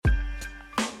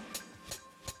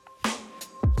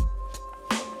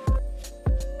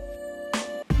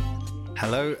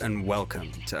Hello and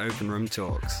welcome to Open Room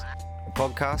Talks, a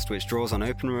podcast which draws on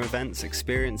open room events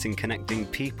experiencing connecting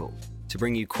people to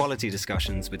bring you quality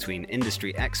discussions between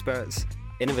industry experts,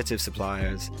 innovative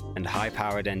suppliers, and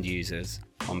high-powered end users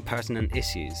on pertinent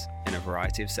issues in a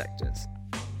variety of sectors.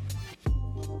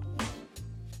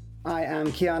 I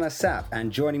am Kiana Sapp,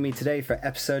 and joining me today for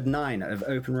episode 9 of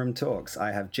Open Room Talks,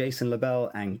 I have Jason Labelle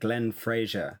and Glenn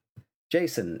Frazier.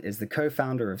 Jason is the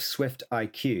co-founder of Swift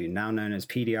IQ, now known as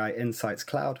PDI Insights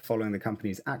Cloud, following the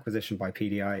company's acquisition by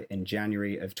PDI in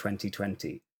January of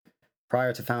 2020.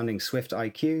 Prior to founding Swift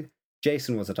IQ,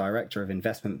 Jason was a director of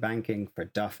investment banking for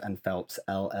Duff & Phelps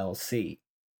LLC.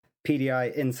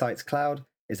 PDI Insights Cloud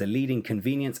is a leading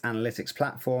convenience analytics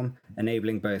platform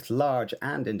enabling both large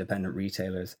and independent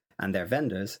retailers and their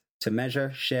vendors to measure,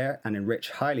 share, and enrich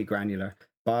highly granular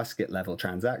basket-level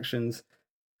transactions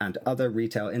and other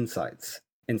retail insights.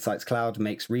 Insights Cloud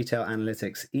makes retail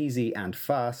analytics easy and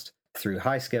fast through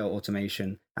high-scale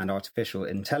automation and artificial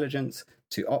intelligence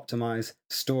to optimize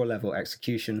store-level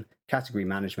execution, category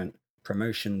management,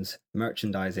 promotions,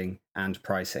 merchandising, and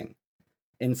pricing.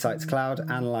 Insights Cloud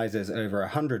analyzes over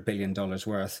 $100 billion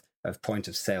worth of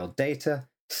point-of-sale data,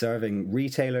 serving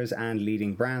retailers and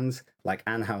leading brands like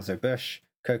Anheuser-Busch,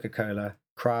 Coca-Cola,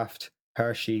 Kraft,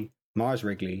 Hershey, Mars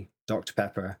Wrigley, Dr.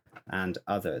 Pepper, and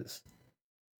others.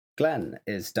 Glenn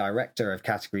is Director of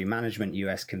Category Management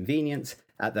US Convenience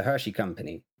at the Hershey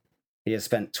Company. He has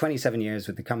spent 27 years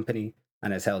with the company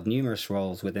and has held numerous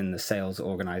roles within the sales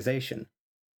organization.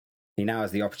 He now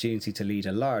has the opportunity to lead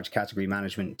a large category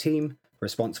management team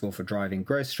responsible for driving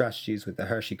growth strategies with the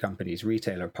Hershey Company's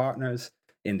retailer partners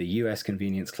in the US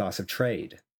convenience class of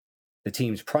trade. The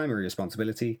team's primary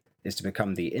responsibility is to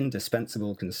become the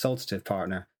indispensable consultative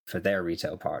partner for their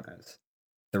retail partners.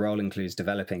 The role includes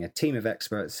developing a team of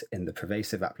experts in the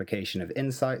pervasive application of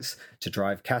insights to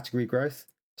drive category growth,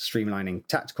 streamlining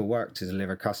tactical work to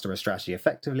deliver customer strategy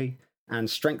effectively, and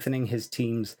strengthening his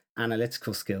team's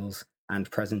analytical skills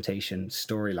and presentation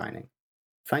storylining.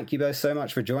 Thank you both so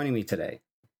much for joining me today.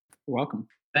 You're welcome.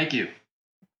 Thank you.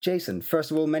 Jason,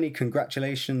 first of all, many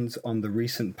congratulations on the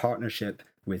recent partnership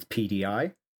with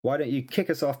PDI. Why don't you kick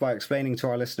us off by explaining to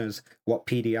our listeners what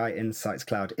PDI Insights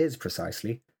Cloud is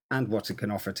precisely and what it can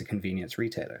offer to convenience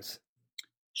retailers?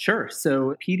 Sure.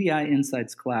 So PDI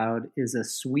Insights Cloud is a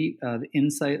suite of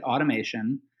insight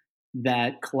automation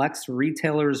that collects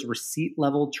retailers'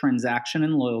 receipt-level transaction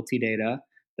and loyalty data,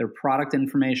 their product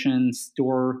information,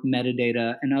 store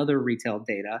metadata, and other retail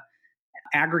data,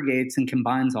 aggregates and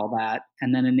combines all that,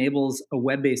 and then enables a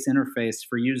web-based interface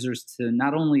for users to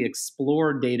not only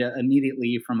explore data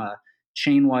immediately from a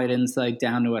chain-wide insight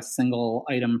down to a single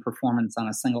item performance on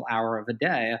a single hour of a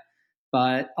day,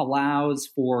 but allows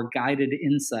for guided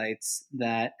insights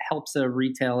that helps a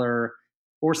retailer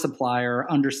or supplier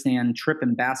understand trip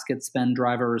and basket spend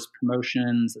drivers,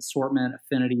 promotions, assortment,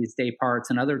 affinities, day parts,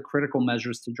 and other critical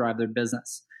measures to drive their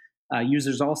business.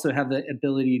 Users also have the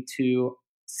ability to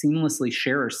seamlessly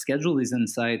share or schedule these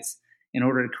insights in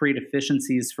order to create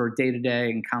efficiencies for day-to-day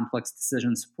and complex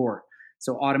decision support.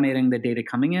 So automating the data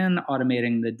coming in,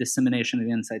 automating the dissemination of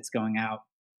the insights going out.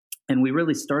 And we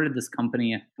really started this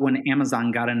company when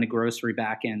Amazon got into grocery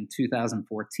back in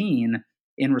 2014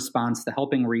 in response to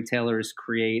helping retailers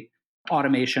create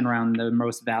automation around the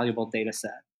most valuable data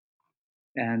set.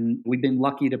 And we've been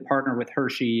lucky to partner with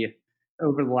Hershey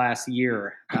over the last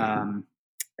year.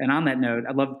 And on that note,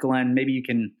 I'd love, Glenn, maybe you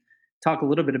can talk a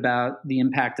little bit about the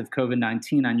impact of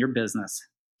COVID-19 on your business.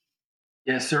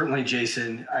 Yeah, certainly,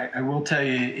 Jason. I will tell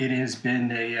you, it has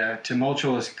been a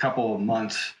tumultuous couple of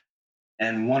months.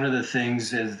 And one of the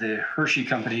things is the Hershey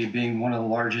Company being one of the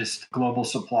largest global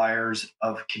suppliers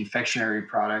of confectionery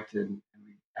product, and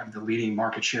we have the leading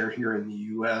market share here in the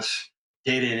U.S.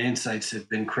 Data and insights have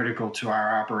been critical to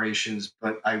our operations.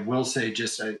 But I will say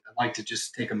I'd like to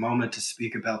just take a moment to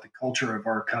speak about the culture of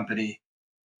our company.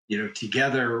 You know,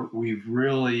 together, we've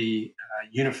really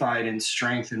unified in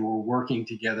strength and we're working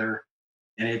together.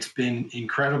 And it's been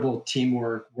incredible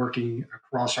teamwork working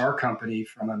across our company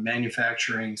from a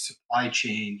manufacturing, supply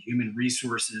chain, human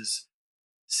resources,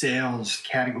 sales,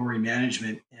 category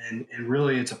management. And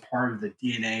really, it's a part of the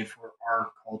DNA for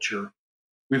our culture.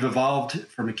 We've evolved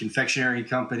from a confectionery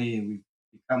company and we've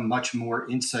become much more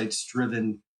insights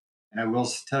driven. And I will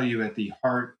tell you, at the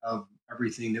heart of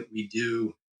everything that we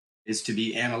do is to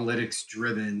be analytics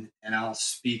driven. And I'll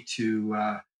speak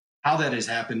to how that has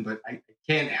happened, but I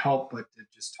can't help but to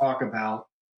just talk about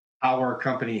how our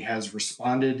company has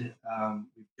responded.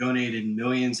 We've donated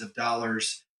millions of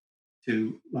dollars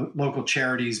to local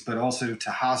charities, but also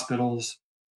to hospitals.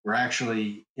 We're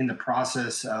actually in the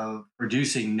process of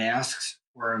producing masks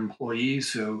for our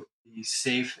employees. So the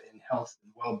safe and health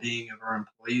and well-being of our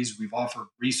employees. We've offered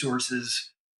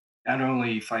resources, not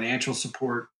only financial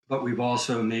support, but we've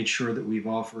also made sure that we've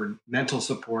offered mental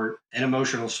support and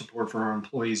emotional support for our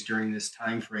employees during this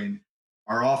time frame.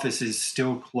 Our office is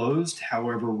still closed.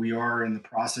 However, we are in the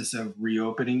process of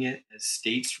reopening it as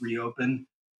states reopen,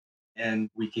 and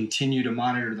we continue to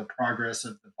monitor the progress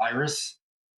of the virus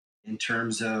in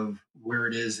terms of where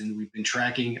it is. And we've been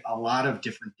tracking a lot of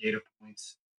different data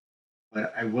points.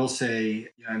 But I will say,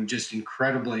 I'm just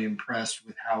incredibly impressed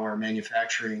with how our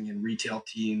manufacturing and retail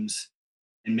teams,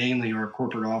 and mainly our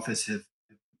corporate office, have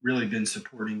really been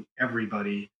supporting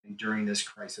everybody during this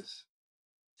crisis.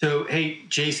 So, hey,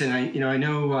 Jason, I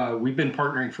know we've been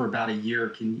partnering for about a year.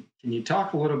 Can you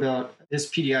talk a little about this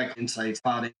PDI Insights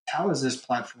product? How is this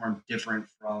platform different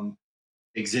from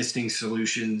existing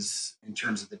solutions in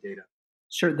terms of the data?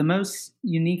 Sure. The most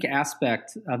unique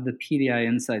aspect of the PDI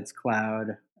Insights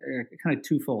Cloud are kind of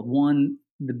twofold. One,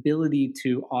 the ability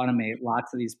to automate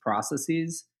lots of these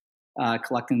processes,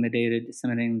 collecting the data,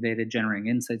 disseminating the data, generating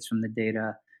insights from the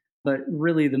data. But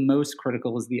really, the most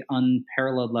critical is the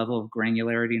unparalleled level of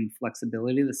granularity and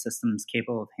flexibility the system is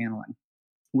capable of handling.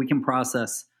 We can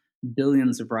process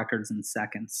billions of records in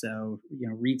seconds. So,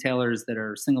 retailers that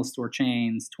are single store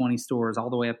chains, 20 stores,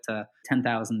 all the way up to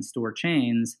 10,000 store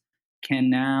chains can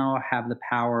now have the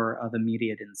power of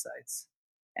immediate insights.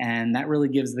 And that really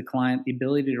gives the client the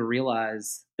ability to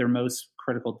realize their most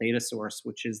critical data source,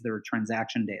 which is their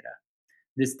transaction data.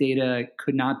 This data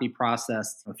could not be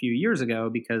processed a few years ago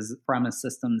because premise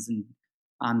systems and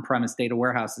on-premise data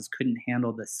warehouses couldn't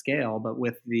handle the scale. But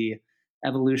with the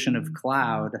evolution of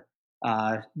cloud,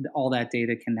 all that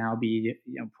data can now be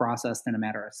processed in a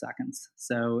matter of seconds.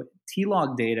 So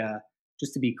T-log data,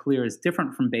 just to be clear, is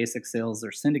different from basic sales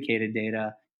or syndicated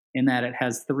data in that it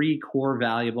has three core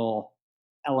valuable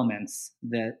elements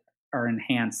that are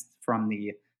enhanced from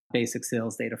the basic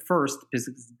sales data. First,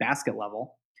 is basket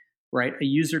level, right? A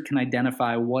user can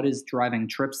identify what is driving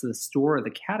trips to the store or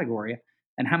the category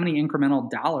and how many incremental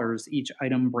dollars each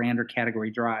item, brand, or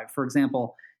category drive. For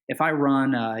example, if I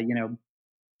run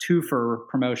two for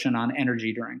promotion on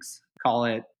energy drinks, call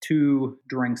it 2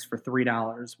 drinks for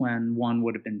 $3 when one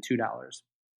would have been $2.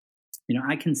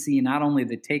 I can see not only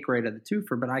the take rate of the two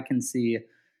for, but I can see,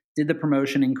 did the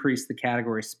promotion increase the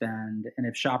category spend? And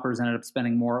if shoppers ended up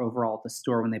spending more overall at the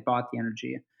store when they bought the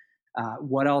energy,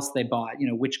 what else they bought,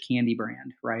 which candy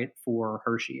brand, right? For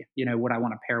Hershey, what I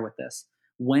want to pair with this.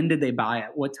 When did they buy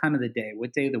it? What time of the day?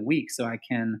 What day of the week? So I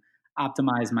can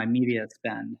optimize my media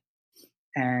spend.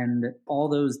 And all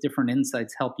those different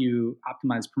insights help you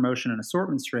optimize promotion and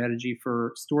assortment strategy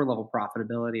for store level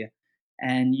profitability.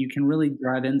 And you can really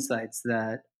drive insights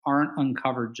that aren't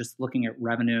uncovered just looking at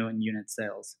revenue and unit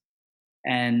sales.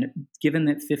 And given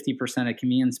that 50% of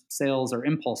convenience sales are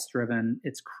impulse driven,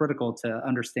 it's critical to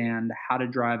understand how to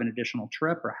drive an additional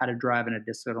trip or how to drive an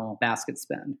additional basket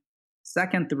spend.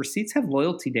 Second, the receipts have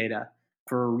loyalty data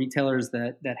for retailers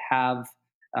that have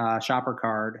a shopper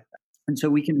card. And so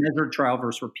we can measure trial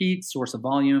versus repeat, source of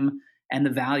volume, and the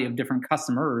value of different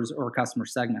customers or customer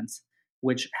segments,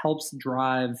 which helps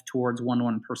drive towards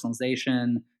one-to-one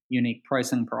personalization, unique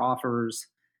pricing per offers.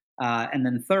 And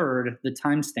then third, the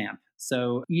timestamp.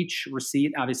 So each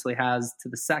receipt obviously has to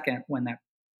the second when that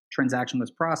transaction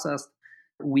was processed.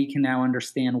 We can now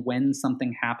understand when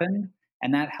something happened,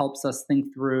 and that helps us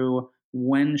think through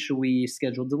when should we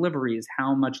schedule deliveries,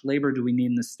 how much labor do we need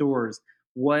in the stores,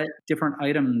 what different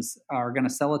items are going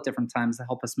to sell at different times to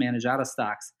help us manage out of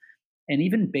stocks, and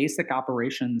even basic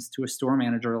operations to a store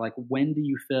manager, like when do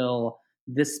you fill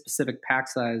this specific pack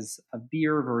size of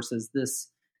beer versus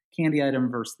this candy item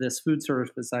versus this food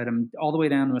service item, all the way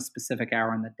down to a specific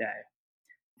hour in the day.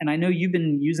 And I know you've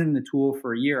been using the tool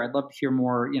for a year. I'd love to hear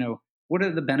more, what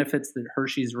are the benefits that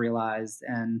Hershey's realized?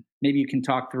 And maybe you can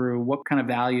talk through what kind of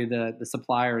value the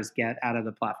suppliers get out of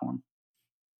the platform.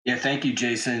 Yeah, thank you,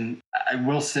 Jason. I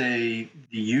will say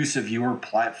the use of your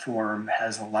platform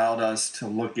has allowed us to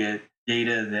look at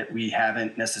data that we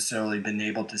haven't necessarily been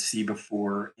able to see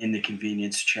before in the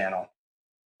convenience channel,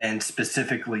 and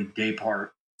specifically day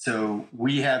part. So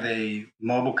we have a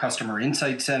mobile customer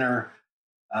insight center.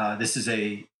 This is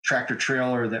a tractor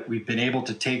trailer that we've been able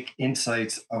to take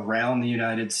insights around the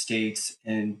United States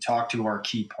and talk to our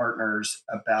key partners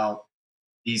about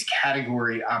these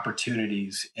category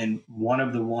opportunities. And one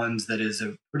of the ones that is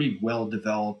a pretty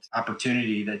well-developed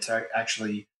opportunity that's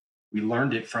actually, we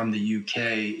learned it from the UK,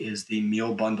 is the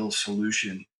meal bundle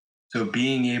solution. So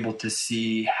being able to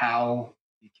see how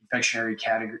the confectionery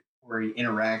category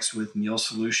interacts with meal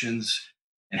solutions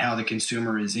and how the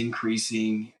consumer is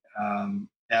increasing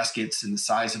baskets and the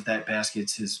size of that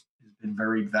baskets has been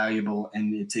very valuable,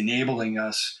 and it's enabling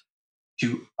us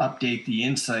to update the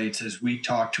insights as we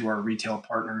talk to our retail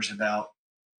partners about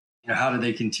how do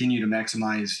they continue to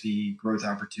maximize the growth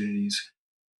opportunities.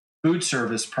 Food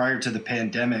service prior to the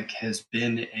pandemic has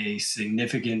been a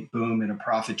significant boom and a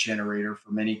profit generator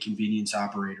for many convenience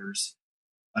operators.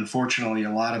 Unfortunately,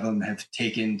 a lot of them have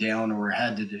taken down or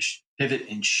had to pivot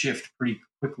and shift pretty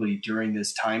quickly during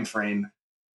this time frame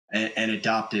and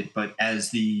adopt it. But as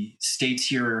the states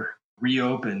here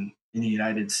reopen in the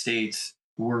United States,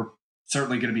 we're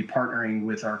certainly going to be partnering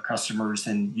with our customers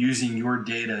and using your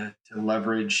data to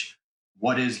leverage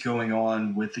what is going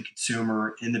on with the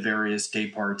consumer in the various day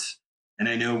parts. And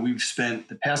I know we've spent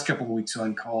the past couple of weeks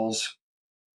on calls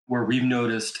where we've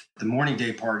noticed the morning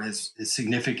day part has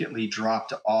significantly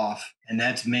dropped off. And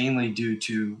that's mainly due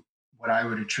to what I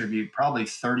would attribute probably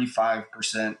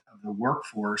 35% of the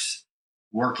workforce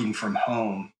working from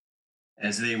home,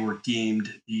 as they were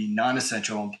deemed the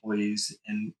non-essential employees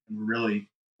and really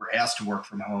were asked to work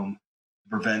from home to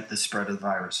prevent the spread of the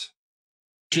virus.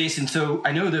 Jason, so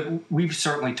I know that we've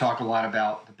certainly talked a lot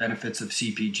about the benefits of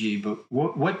CPG, but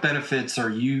what benefits are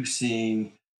you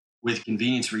seeing with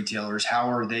convenience retailers?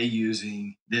 How are they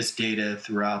using this data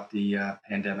throughout the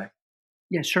pandemic?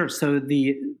 Yeah, sure. So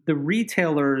the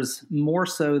retailers, more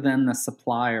so than the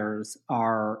suppliers,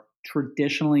 are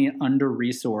traditionally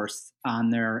under-resourced on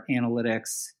their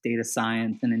analytics, data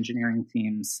science, and engineering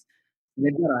teams.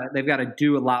 They've got to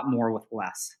do a lot more with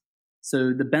less.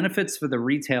 So the benefits for the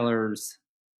retailers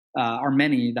are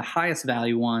many. The highest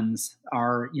value ones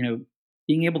are,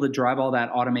 being able to drive all that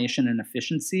automation and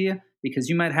efficiency, because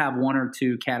you might have one or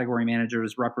two category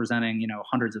managers representing,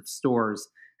 hundreds of stores,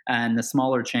 and the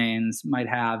smaller chains might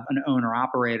have an owner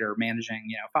operator managing,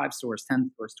 5 stores,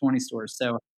 10 stores, 20 stores.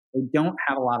 So they don't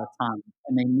have a lot of time,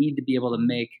 and they need to be able to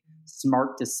make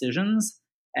smart decisions.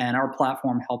 And our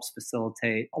platform helps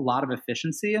facilitate a lot of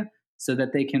efficiency so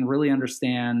that they can really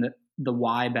understand the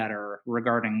why better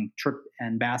regarding trip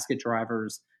and basket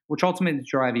drivers, which ultimately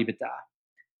drive EBITDA.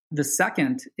 The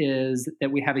second is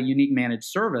that we have a unique managed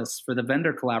service for the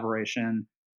vendor collaboration,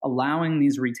 allowing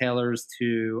these retailers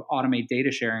to automate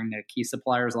data sharing to key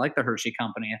suppliers like the Hershey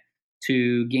Company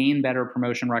to gain better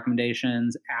promotion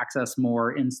recommendations, access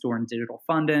more in-store and digital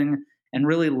funding, and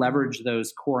really leverage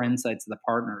those core insights of the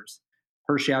partners.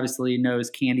 Hershey obviously knows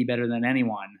candy better than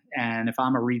anyone. And if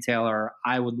I'm a retailer,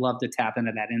 I would love to tap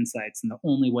into that insights. And the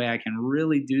only way I can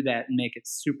really do that and make it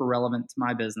super relevant to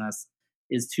my business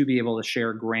is to be able to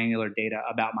share granular data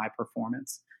about my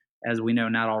performance. As we know,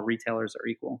 not all retailers are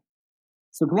equal.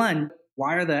 So Glenn,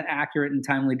 why are the accurate and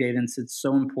timely data insights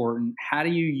so important? How do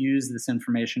you use this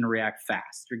information to react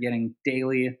fast? You're getting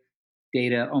daily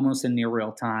data almost in near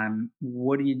real time.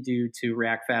 What do you do to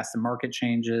react fast to market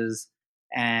changes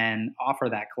and offer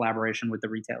that collaboration with the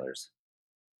retailers?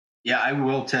 Yeah, I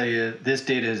will tell you, this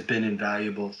data has been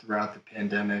invaluable throughout the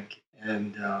pandemic.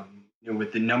 And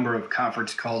with the number of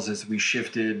conference calls as we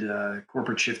shifted,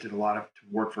 corporate shifted a lot to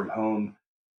work from home,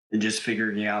 and just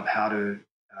figuring out how to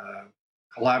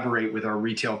collaborate with our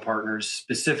retail partners,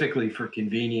 specifically for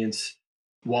convenience.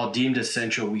 While deemed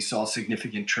essential, we saw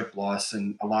significant trip loss,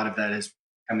 and a lot of that is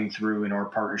coming through in our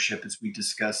partnership as we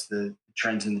discuss the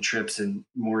trends in the trips, and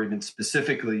more even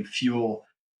specifically fuel,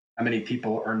 how many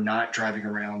people are not driving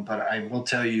around. But I will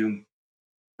tell you,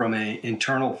 from an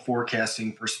internal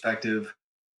forecasting perspective,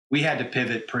 we had to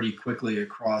pivot pretty quickly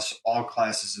across all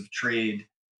classes of trade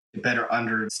to better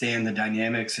understand the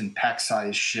dynamics and pack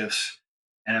size shifts.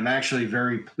 And I'm actually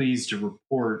very pleased to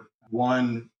report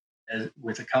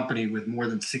with a company with more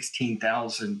than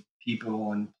 16,000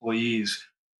 people and employees,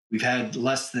 we've had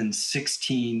less than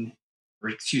 17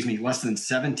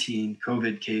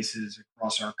 COVID cases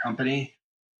across our company.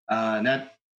 And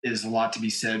that is a lot to be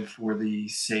said for the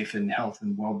safe and health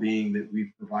and well-being that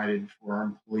we've provided for our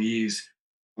employees.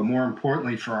 But more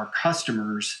importantly, for our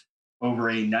customers, over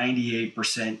a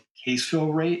 98% case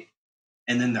fill rate.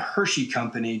 And then the Hershey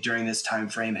Company during this time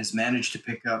frame has managed to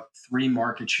pick up 3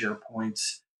 market share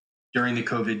points during the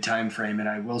COVID timeframe. And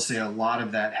I will say a lot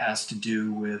of that has to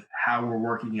do with how we're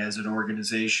working as an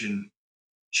organization,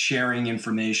 sharing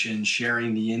information,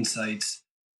 sharing the insights,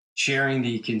 sharing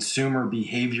the consumer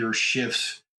behavior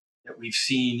shifts that we've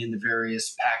seen in the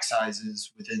various pack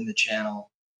sizes within the channel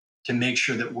to make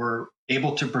sure that we're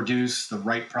able to produce the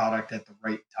right product at the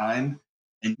right time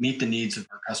and meet the needs of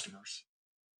our customers.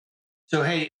 So,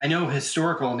 hey, I know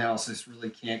historical analysis really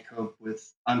can't cope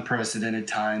with unprecedented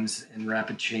times and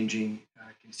rapid changing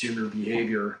consumer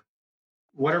behavior.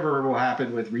 Whatever will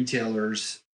happen with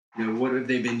retailers, what have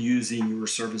they been using your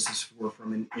services for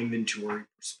from an inventory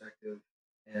perspective?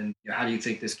 And how do you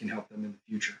think this can help them in the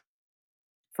future?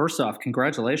 First off,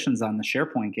 congratulations on the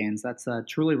SharePoint gains. That's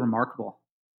truly remarkable.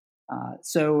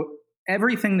 So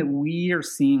everything that we are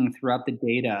seeing throughout the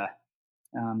data,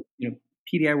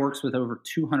 PDI works with over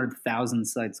 200,000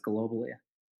 sites globally.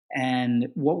 And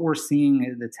what we're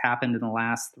seeing that's happened in the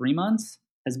last 3 months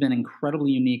has been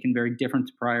incredibly unique and very different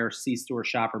to prior C-store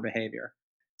shopper behavior.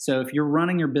 So if you're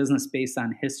running your business based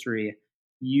on history,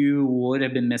 you would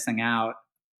have been missing out,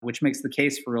 which makes the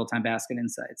case for real-time basket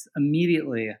insights.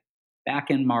 Immediately, back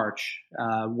in March,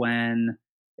 when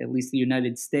at least the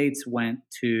United States went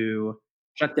to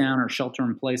shutdown or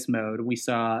shelter-in-place mode, we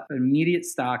saw immediate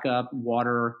stock up,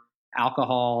 water,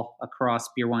 alcohol across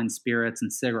beer, wine, spirits,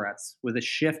 and cigarettes, with a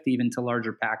shift even to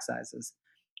larger pack sizes.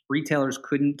 Retailers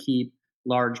couldn't keep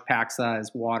large pack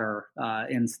size water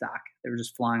in stock. They were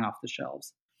just flying off the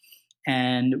shelves.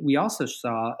 And we also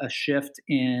saw a shift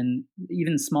in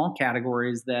even small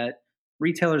categories that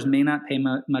retailers may not pay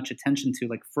much attention to,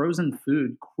 like frozen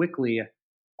food quickly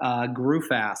grew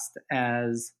fast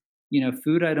as,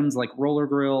 food items like roller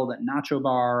grill, that nacho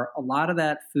bar, a lot of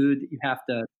that food that you have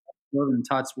to serve and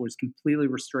touch was completely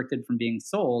restricted from being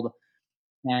sold.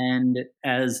 And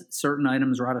as certain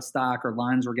items were out of stock or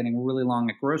lines were getting really long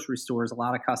at grocery stores, a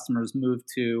lot of customers moved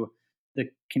to the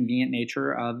convenient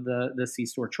nature of the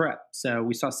C-store trip. So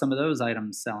we saw some of those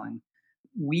items selling.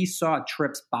 We saw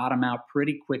trips bottom out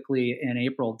pretty quickly in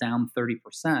April, down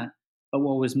 30%. But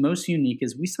what was most unique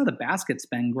is we saw the basket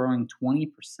spend growing 20%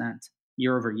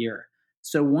 year over year.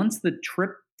 So once the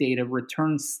trip data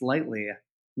returned slightly,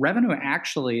 revenue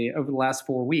actually over the last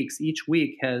 4 weeks, each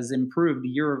week has improved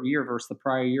year over year versus the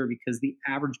prior year because the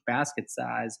average basket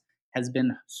size has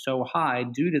been so high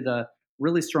due to the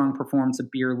really strong performance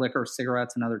of beer, liquor,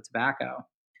 cigarettes, and other tobacco.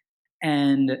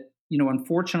 And,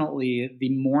 unfortunately, the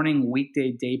morning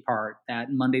weekday day part, that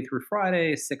Monday through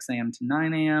Friday, 6 a.m. to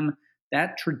 9 a.m.,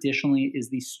 that traditionally is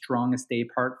the strongest day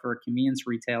part for a convenience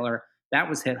retailer. That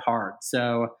was hit hard.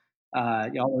 So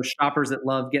all those shoppers that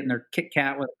love getting their Kit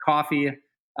Kat with coffee,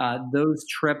 those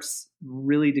trips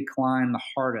really declined the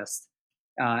hardest.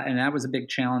 And that was a big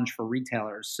challenge for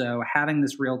retailers. So having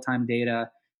this real-time data,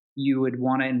 you would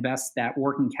want to invest that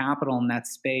working capital in that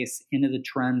space into the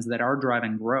trends that are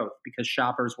driving growth, because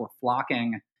shoppers were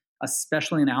flocking,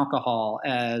 especially in alcohol,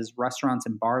 as restaurants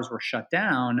and bars were shut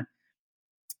down.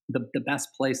 The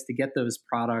best place to get those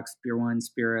products, beer, wine,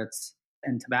 spirits,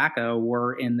 and tobacco,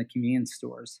 were in the convenience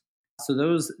stores. So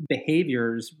those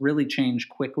behaviors really changed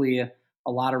quickly.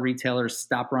 A lot of retailers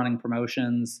stopped running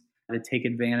promotions to take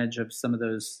advantage of some of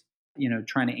those,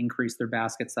 trying to increase their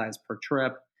basket size per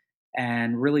trip,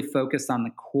 and really focused on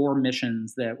the core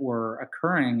missions that were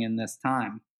occurring in this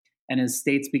time. And as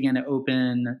states began to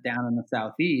open down in the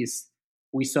Southeast,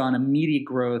 we saw an immediate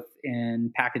growth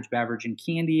in packaged beverage and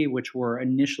candy, which were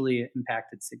initially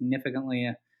impacted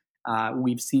significantly.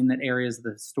 We've seen that areas of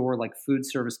the store like food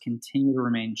service continue to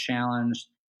remain challenged.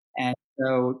 And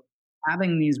so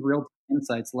having these real-time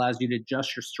insights allows you to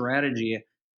adjust your strategy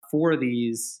for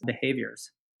these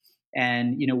behaviors.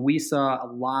 And, we saw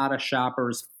a lot of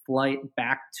shoppers flight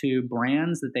back to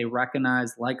brands that they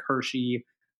recognize, like Hershey,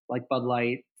 like Bud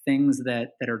Light, things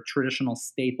that are traditional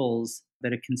staples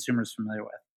that a consumer's familiar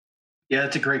with. Yeah,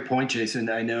 that's a great point, Jason.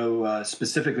 I know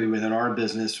specifically within our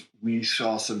business, we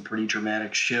saw some pretty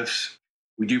dramatic shifts.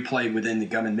 We do play within the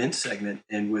gum and mint segment,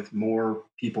 and with more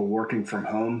people working from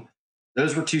home,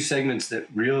 those were two segments that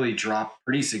really dropped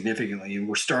pretty significantly. And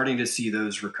we're starting to see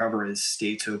those recover as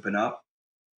states open up.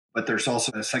 But there's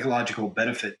also a psychological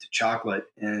benefit to chocolate,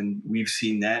 and we've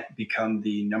seen that become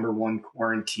the number one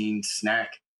quarantine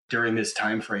snack during this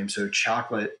time frame. So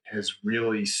chocolate has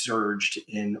really surged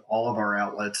in all of our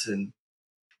outlets. And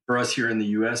for us here in the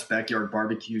US, backyard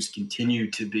barbecues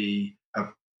continue to be a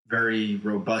very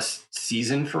robust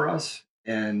season for us.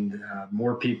 And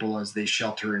more people, as they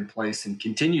shelter in place and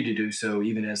continue to do so,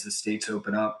 even as the states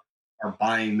open up, are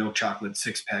buying milk chocolate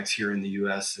 6-packs here in the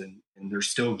US. And they're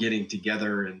still getting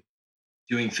together and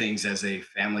doing things as a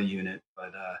family unit.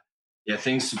 But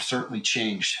things have certainly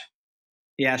changed.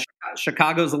 Yeah,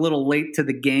 Chicago's a little late to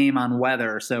the game on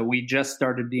weather, so we just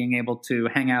started being able to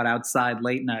hang out outside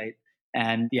late night.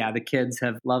 And the kids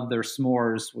have loved their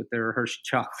s'mores with their Hershey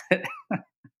chocolate.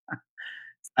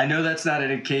 I know that's not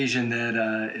an occasion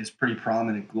that is pretty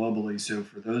prominent globally. So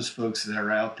for those folks that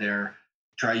are out there,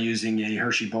 try using a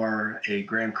Hershey bar, a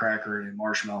graham cracker, and a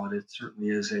marshmallow. It certainly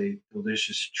is a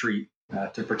delicious treat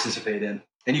to participate in.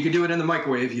 And you can do it in the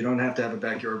microwave. You don't have to have a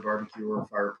backyard barbecue or a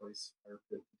fireplace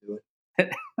to do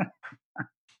it.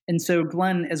 And so,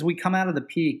 Glenn, as we come out of the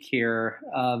peak here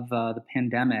of the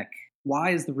pandemic,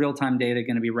 why is the real-time data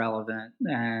going to be relevant?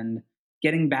 And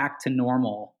getting back to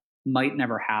normal, might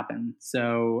never happen.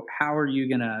 So how are you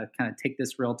going to kind of take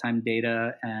this real-time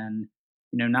data and,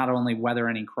 not only weather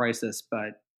any crisis,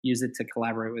 but use it to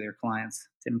collaborate with your clients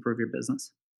to improve your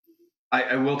business?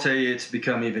 I will tell you, it's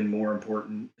become even more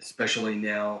important, especially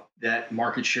now that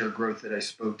market share growth that I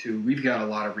spoke to. We've got a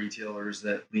lot of retailers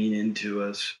that lean into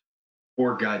us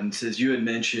for guidance. As you had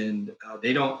mentioned,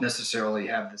 they don't necessarily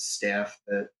have the staff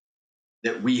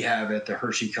that we have at the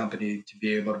Hershey Company to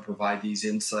be able to provide these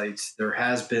insights. There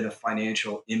has been a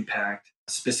financial impact,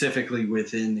 specifically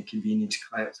within the convenience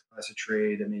class of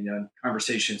trade. I mean, on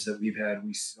conversations that we've had,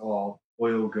 we saw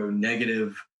oil go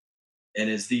negative. And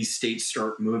as these states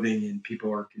start moving and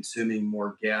people are consuming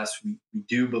more gas, we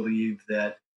do believe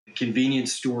that the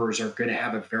convenience stores are going to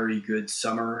have a very good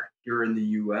summer here in the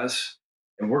U.S.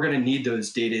 And we're going to need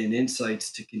those data and insights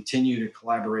to continue to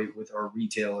collaborate with our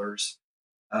retailers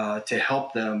to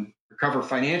help them recover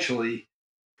financially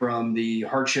from the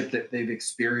hardship that they've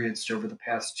experienced over the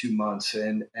past 2 months.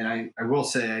 And I will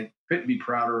say I couldn't be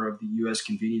prouder of the U.S.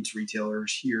 convenience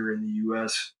retailers here in the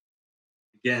U.S.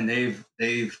 Again,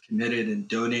 they've committed and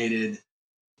donated,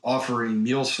 offering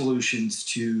meal solutions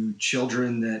to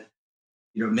children that,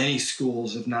 many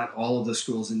schools, if not all of the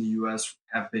schools in the U.S.,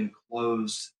 have been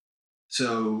closed.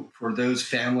 So for those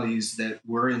families that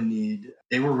were in need,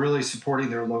 they were really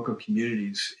supporting their local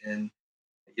communities. And,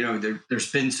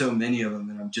 there's been so many of them,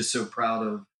 and I'm just so proud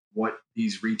of what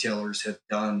these retailers have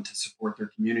done to support their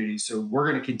communities. So we're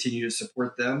going to continue to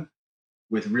support them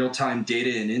with real-time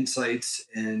data and insights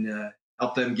and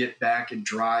help them get back and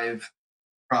drive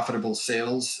profitable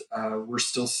sales. We're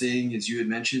still seeing, as you had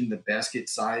mentioned, the basket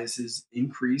sizes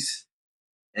increase.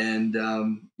 And,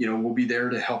 we'll be there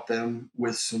to help them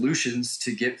with solutions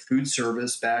to get food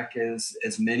service back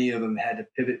as many of them had to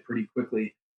pivot pretty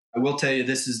quickly. I will tell you,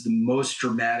 this is the most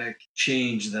dramatic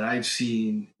change that I've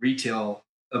seen retail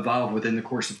evolve within the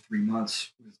course of 3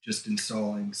 months, with just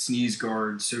installing sneeze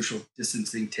guards, social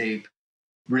distancing tape,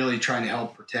 really trying to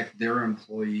help protect their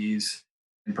employees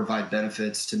and provide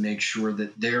benefits to make sure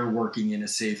that they're working in a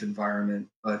safe environment.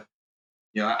 But,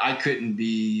 I couldn't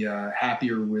be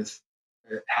happier with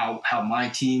how my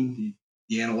team,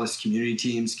 the analyst community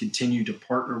teams, continue to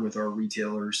partner with our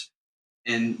retailers.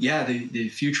 And the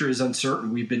future is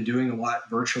uncertain. We've been doing a lot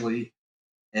virtually,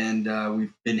 and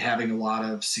we've been having a lot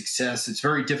of success. It's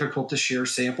very difficult to share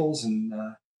samples and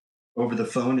over the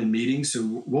phone and meetings,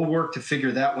 so we'll work to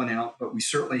figure that one out. But we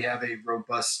certainly have a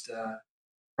robust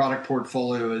product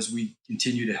portfolio as we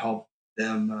continue to help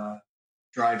them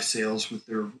drive sales with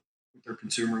their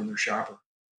consumer and their shopper.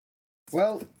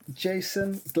 Well,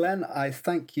 Jason, Glenn, I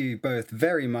thank you both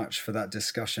very much for that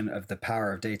discussion of the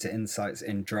power of data insights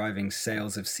in driving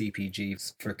sales of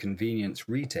CPGs for convenience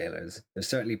retailers. There's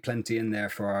certainly plenty in there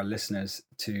for our listeners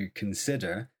to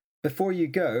consider. Before you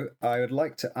go, I would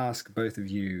like to ask both of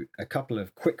you a couple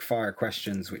of quick-fire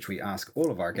questions which we ask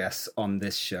all of our guests on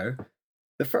this show.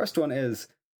 The first one is,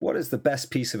 what is the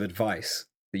best piece of advice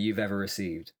that you've ever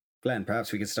received? Glenn,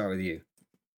 perhaps we could start with you.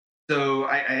 So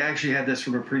I actually had this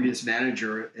from a previous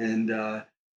manager, and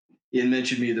Ian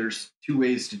mentioned to me there's 2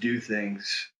 ways to do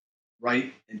things,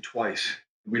 right and twice.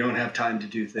 We don't have time to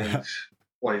do things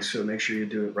twice, so make sure you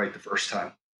do it right the first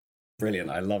time. Brilliant.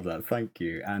 I love that. Thank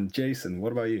you. And Jason,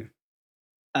 what about you?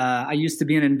 I used to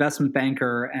be an investment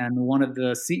banker, and one of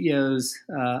the CEOs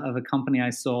of a company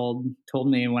I sold told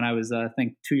me when I was, I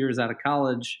think, 2 years out of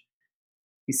college,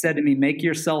 he said to me, make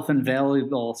yourself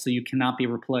invaluable so you cannot be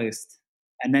replaced,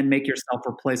 and then make yourself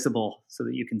replaceable so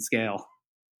that you can scale.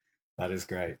 That is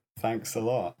great. Thanks a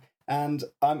lot. And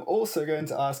I'm also going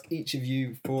to ask each of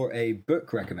you for a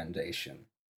book recommendation.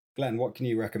 Glenn, what can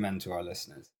you recommend to our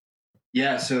listeners?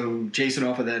 Yeah, so Jason,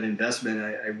 off of that investment,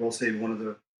 I will say one of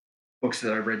the books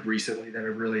that I read recently that I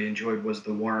really enjoyed was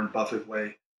The Warren Buffett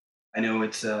Way. I know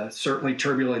it's certainly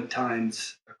turbulent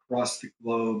times across the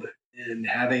globe, and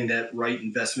having that right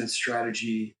investment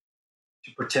strategy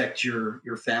to protect your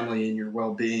family and your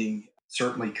well-being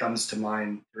certainly comes to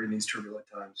mind during these turbulent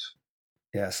times.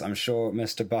 Yes, I'm sure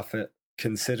Mr. Buffett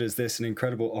considers this an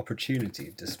incredible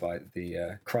opportunity despite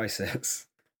the crisis.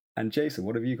 And Jason,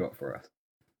 what have you got for us?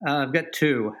 I've got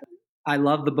 2. I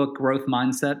love the book Growth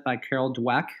Mindset by Carol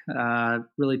Dweck.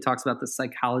 Really talks about the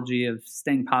psychology of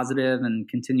staying positive and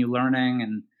continue learning,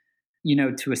 and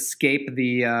to escape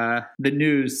the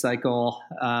news cycle.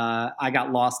 I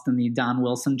got lost in the Don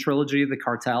Wilson trilogy, The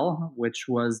Cartel, which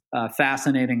was a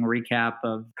fascinating recap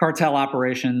of cartel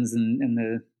operations and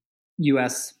the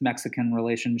U.S.-Mexican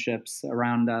relationships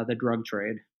around the drug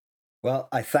trade. Well,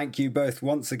 I thank you both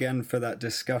once again for that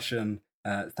discussion.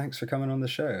 Thanks for coming on the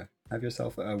show. Have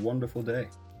yourself a wonderful day.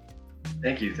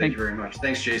 Thank you. Thank you very much.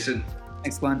 Thanks, Jason.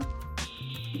 Thanks, Glenn.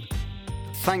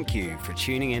 Thank you for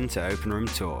tuning in to Open Room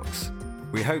Talks.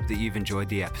 We hope that you've enjoyed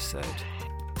the episode.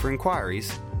 For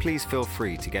inquiries, please feel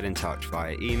free to get in touch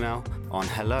via email on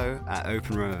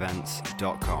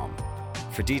hello@openroomevents.com.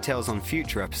 For details on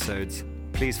future episodes,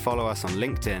 please follow us on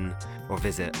LinkedIn or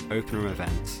visit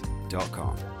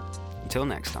openroomevents.com. Until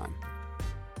next time.